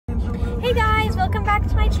Hey guys, welcome back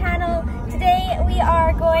to my channel. Today we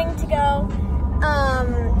are going to go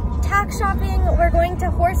tack shopping. We're going to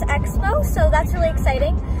Horse Expo, so that's really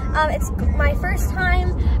exciting. It's my first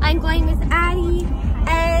time. I'm going with Addie,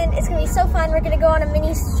 and it's gonna be so fun. We're gonna go on a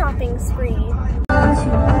mini shopping spree. I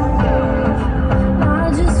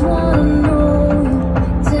just wanna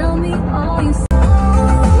know, tell me all you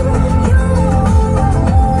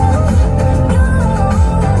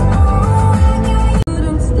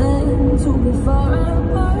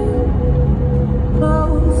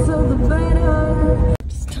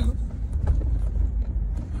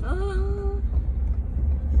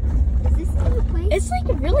It's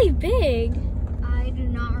like really big. I do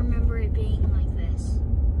not remember it being like this.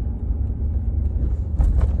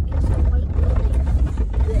 It's a white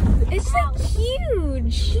building. It's like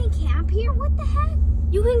huge. You can camp here? What the heck?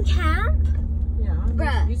 You can camp? Yeah.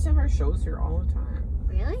 Bruh. We used to have our shows here all the time.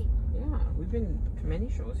 Really? Yeah, we've been to many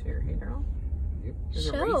shows here. Hey, Daryl? Yep. There's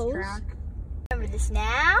a Shows? racetrack. Remember this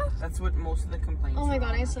now? That's what most of the complaints Oh my are.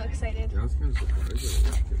 god, I'm so excited. I was kind of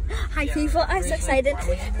surprised. Hi people, I'm so excited.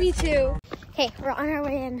 Me too. Okay, we're on our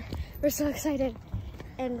way in. We're so excited.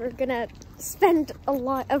 And we're gonna spend a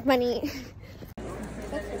lot of money.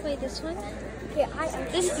 Wait, this one? Yeah,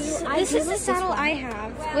 This is the saddle I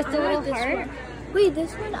have with the little heart. Wait,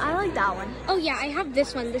 this one? I like that one. Oh yeah, I have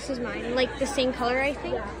this one. This is mine. Like the same color, I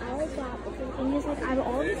think. I like that. The thing is, like, I have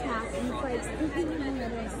all these hats, and it's like,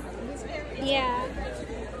 Yeah.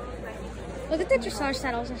 Look at the dressage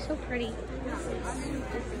saddles. They're so pretty.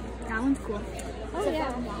 that one's cool. Oh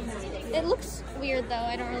yeah. It looks weird though.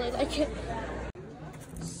 I don't really like it.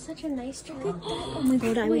 Such a nice jacket. Oh my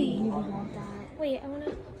god, I would Wait. really want that. Wait, I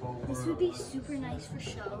wanna. This would be super nice for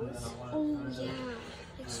shows. Oh yeah.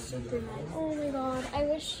 Like, super nice. Oh my god. I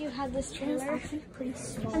wish you had this It's trailer. actually pretty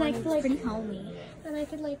small. And I and feel it's like- pretty homey. And I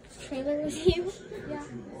could like trailer with you. Yeah.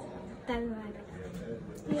 That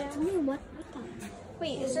would be Yeah. Tell me what the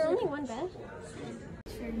Wait, is there only one bed?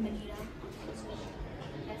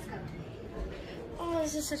 Oh,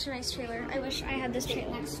 this is such a nice trailer. I wish I had this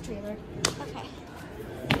trailer. next trailer. Okay.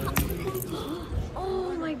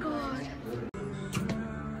 Oh my god.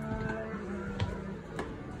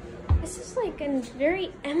 This is like a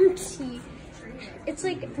very empty. It's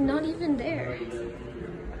like not even there.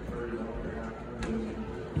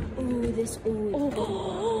 Ooh, this, ooh. Oh,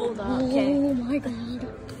 Hold on. Okay. Oh my god.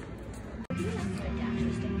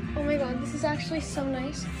 Oh my god, this is actually so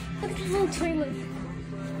nice. Look at the little toilet.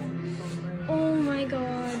 Oh my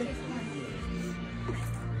god.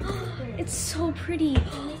 It's so pretty.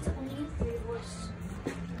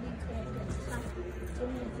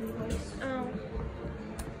 Oh.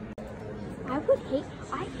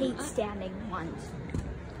 I hate standing ones.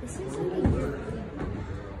 This is like a European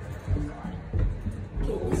one.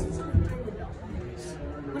 Okay, this is like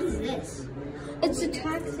 $100. What is this? It's a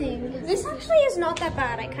tack thing. This actually is not that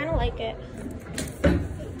bad. I kind of like it. Hey,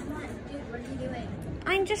 come on, dude, what are you doing?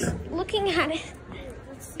 I'm just looking at it.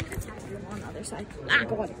 Let's see the tack room on the other side. Ah.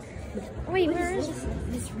 God. Wait, What where is is this?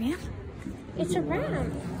 This ramp? It's a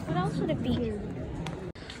ram. What else would it be?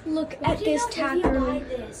 Look Why at did you this not tack let me buy room.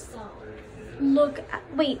 this, though? Look at,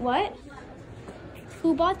 wait, what?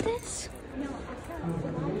 Who bought this? No, I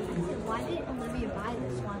said, why did Olivia buy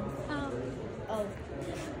this one? Oh.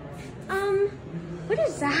 What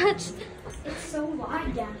is that? It's so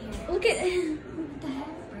wide down here. Look at, What the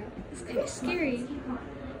heck, bro? it's kind of scary.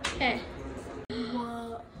 Okay.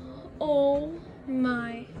 Whoa. Oh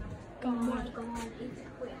my Oh my god. god.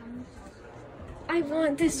 Wait, how much? I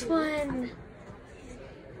want this one.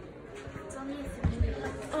 It's only a 3.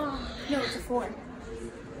 Oh. No, it's a 4.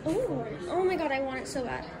 Oh. Oh my god, I want it so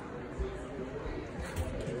bad.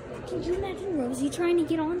 Can you imagine Rosie trying to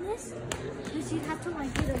get on this? Because you'd have to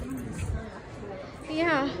like get around this.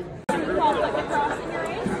 Yeah.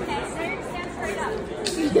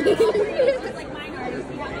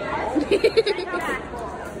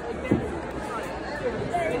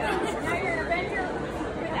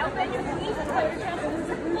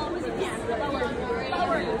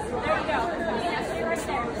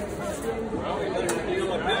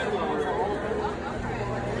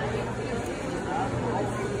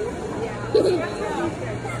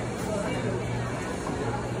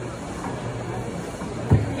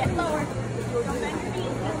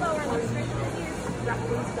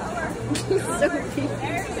 So cute.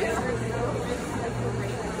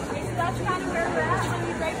 That's kind of where we're at. When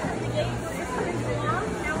you break from the gate, we're just coming along.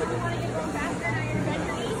 Now when you want to get going faster, now you're bend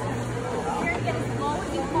your knees. You're going to get as low as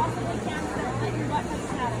you possibly can so don't let your butt touch the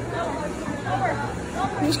saddle. Lower.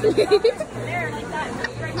 There, like that.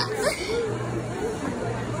 Right through.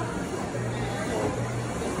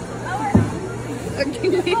 Lower.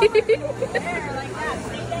 There, like that.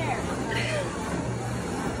 Stay there.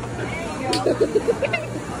 There you go.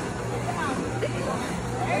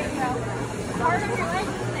 There you go. Hard on your legs,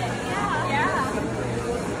 isn't it? Yeah. Yeah.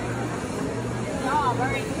 Good job. All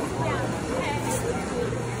right. Sit down. Okay.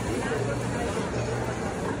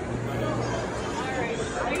 All right.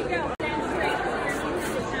 There you go. Stand straight.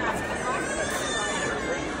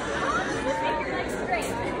 Just make your legs straight.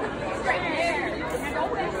 Right there. Now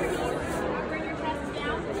don't bend your knees. Bring your chest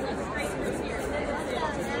down and look straight through here.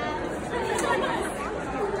 There you go.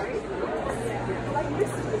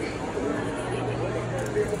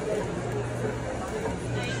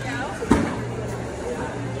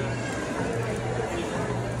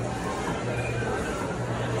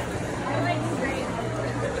 Your legs straight.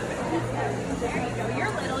 There you go.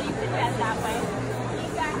 You're little. You can bend that way.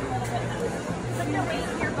 Lean back a little bit. Put your weight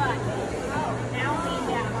in your butt. Oh, now lean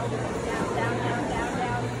down. Down, down, down, down,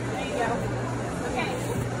 down. There you go. Okay.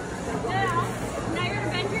 Now you're going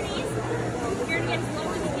to bend your knees. You're going to get as low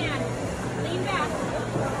as you can. Lean back.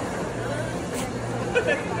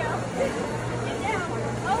 There you go. Get down.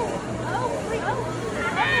 Oh, wait. Oh.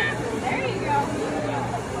 There you go.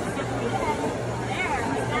 There,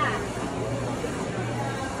 like that.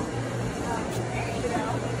 There you go.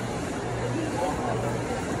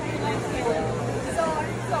 Your legs get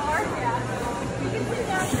sore, yeah. You can sit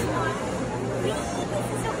down if you want. This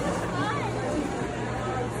is so much fun.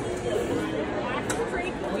 That's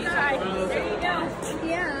pretty cool. There you go.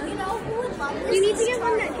 Yeah. You know who would love this? You need to get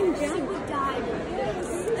one that can jump. Who died?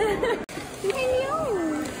 Hello.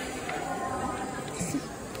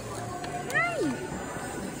 Hi.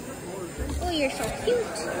 Oh, you're so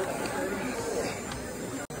cute.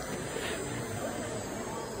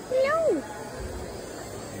 Hello.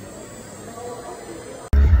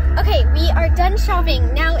 Okay, we are done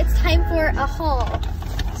shopping. Now it's time for a haul.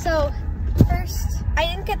 So first, I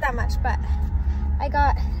didn't get that much, but I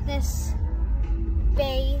got this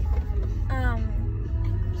Bay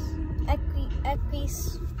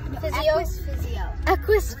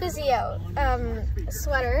Equus Physio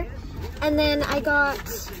sweater, and then I got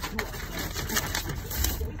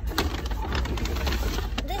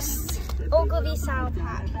this Ogilvy Sow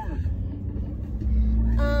pad,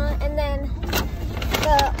 and then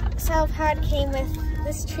the Sow pad came with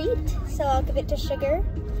this treat, so I'll give it to Sugar.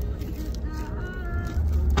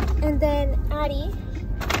 And then Addie,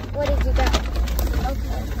 what did you get?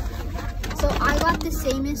 Okay. So I got the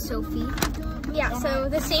same as Sophie. Yeah, so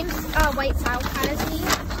the same white Sow pad as me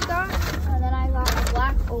got. And then I got a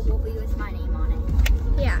black Ogilvy with my name on it.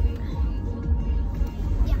 Yeah.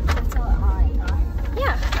 Yeah, that's all I got.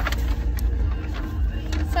 Yeah.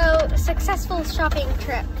 So, successful shopping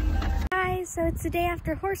trip. Guys, so it's the day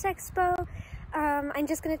after Horse Expo. I'm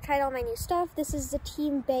just gonna try all my new stuff. This is the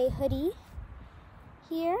Team Bay hoodie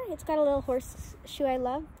here. It's got a little horseshoe I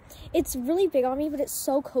love. It's really big on me, but it's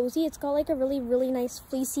so cozy. It's got like a really, really nice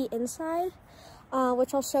fleecy inside,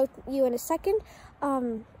 which I'll show you in a second.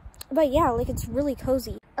 But yeah, like it's really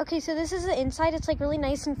cozy. Okay, so this is the inside. It's like really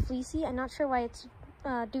nice and fleecy. I'm not sure why it's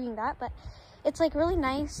doing that, but it's like really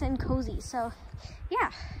nice and cozy. So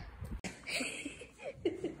yeah.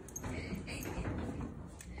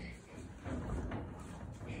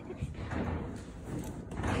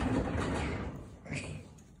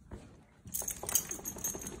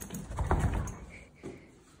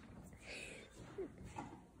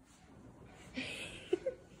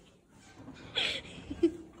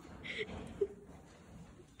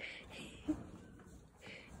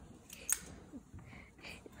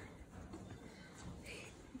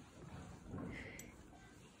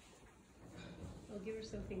 Give her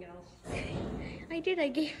something else. I did. I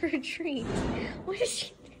gave her a treat. What is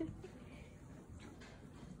she doing?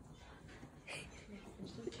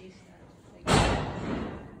 Still taste that.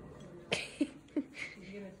 She's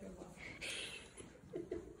gonna throw up.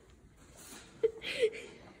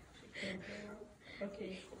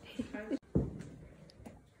 Okay.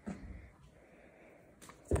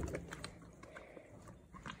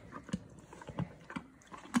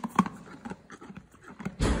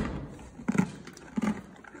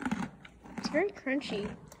 Very crunchy.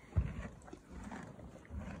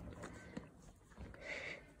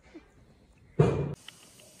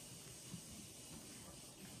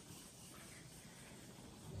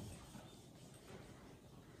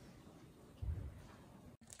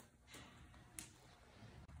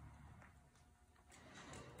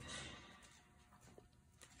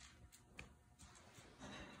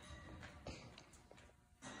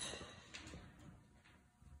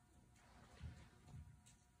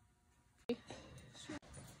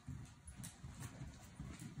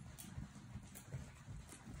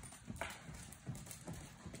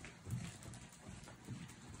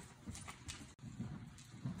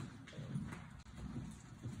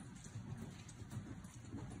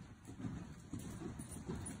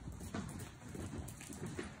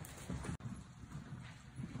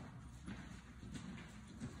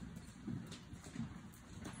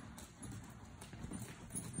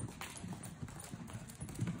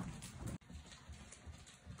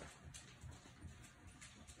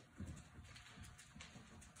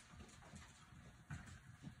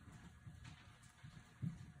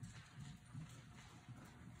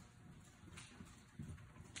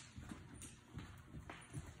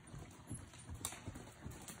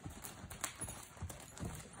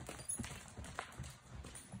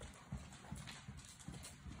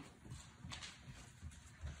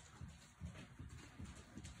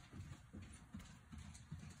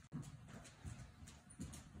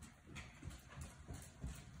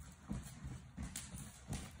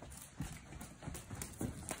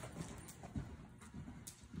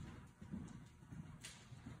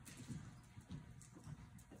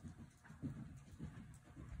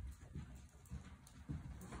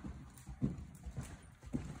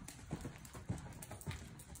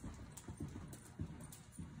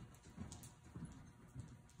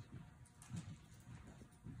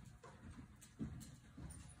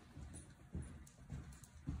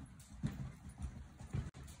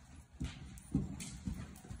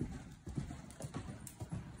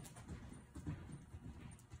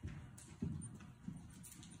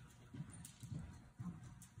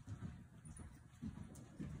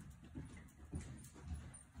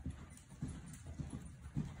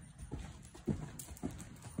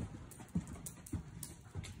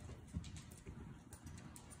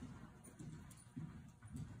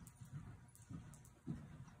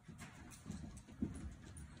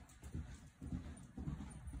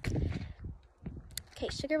 Okay,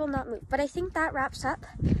 Sugar will not move. But I think that wraps up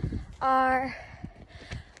our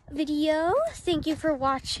video. Thank you for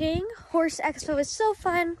watching. Horse Expo is so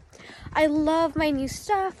fun. I love my new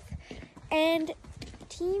stuff. And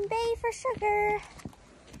Team Bay for Sugar.